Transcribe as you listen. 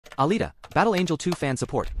Alita, Battle Angel 2 fan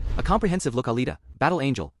support. A comprehensive look. Alita, Battle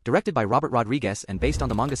Angel, directed by Robert Rodriguez and based on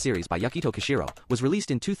the manga series by Yukito Kishiro, was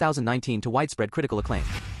released in 2019 to widespread critical acclaim.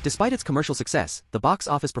 Despite its commercial success, the box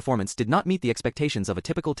office performance did not meet the expectations of a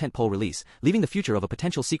typical tentpole release, leaving the future of a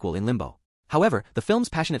potential sequel in limbo. However, the film's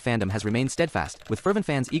passionate fandom has remained steadfast, with fervent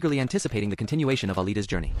fans eagerly anticipating the continuation of Alita's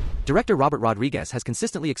journey. Director Robert Rodriguez has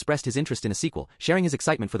consistently expressed his interest in a sequel, sharing his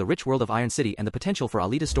excitement for the rich world of Iron City and the potential for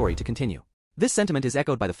Alita's story to continue. This sentiment is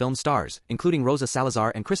echoed by the film's stars, including Rosa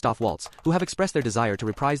Salazar and Christoph Waltz, who have expressed their desire to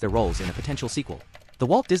reprise their roles in a potential sequel. The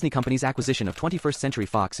Walt Disney Company's acquisition of 21st Century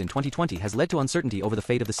Fox in 2020 has led to uncertainty over the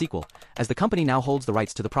fate of the sequel, as the company now holds the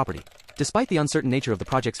rights to the property. Despite the uncertain nature of the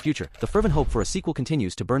project's future, the fervent hope for a sequel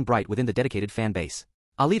continues to burn bright within the dedicated fan base.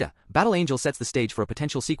 Alita, Battle Angel sets the stage for a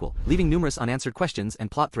potential sequel, leaving numerous unanswered questions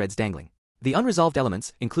and plot threads dangling. The unresolved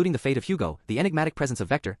elements, including the fate of Hugo, the enigmatic presence of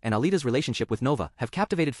Vector, and Alita's relationship with Nova, have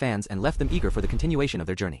captivated fans and left them eager for the continuation of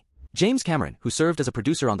their journey. James Cameron, who served as a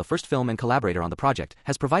producer on the first film and collaborator on the project,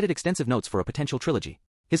 has provided extensive notes for a potential trilogy.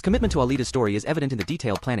 His commitment to Alita's story is evident in the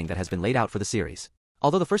detailed planning that has been laid out for the series.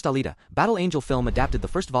 Although the first Alita, Battle Angel film adapted the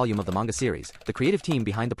first volume of the manga series, the creative team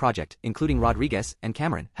behind the project, including Rodriguez and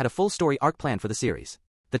Cameron, had a full story arc planned for the series.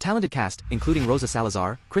 The talented cast, including Rosa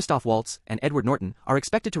Salazar, Christoph Waltz, and Edward Norton, are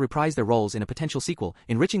expected to reprise their roles in a potential sequel,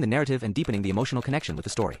 enriching the narrative and deepening the emotional connection with the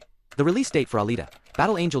story. The release date for Alita,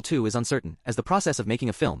 Battle Angel 2 is uncertain, as the process of making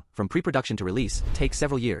a film, from pre-production to release, takes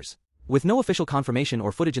several years. With no official confirmation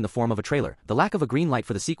or footage in the form of a trailer, the lack of a green light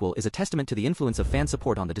for the sequel is a testament to the influence of fan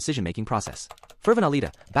support on the decision-making process. Fervent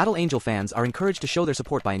Alita, Battle Angel fans are encouraged to show their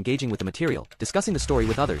support by engaging with the material, discussing the story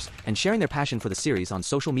with others, and sharing their passion for the series on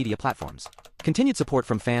social media platforms. Continued support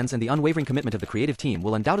from fans and the unwavering commitment of the creative team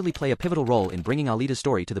will undoubtedly play a pivotal role in bringing Alita's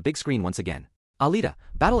story to the big screen once again. Alita,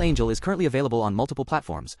 Battle Angel is currently available on multiple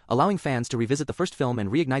platforms, allowing fans to revisit the first film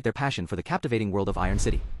and reignite their passion for the captivating world of Iron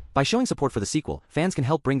City. By showing support for the sequel, fans can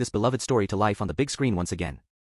help bring this beloved story to life on the big screen once again.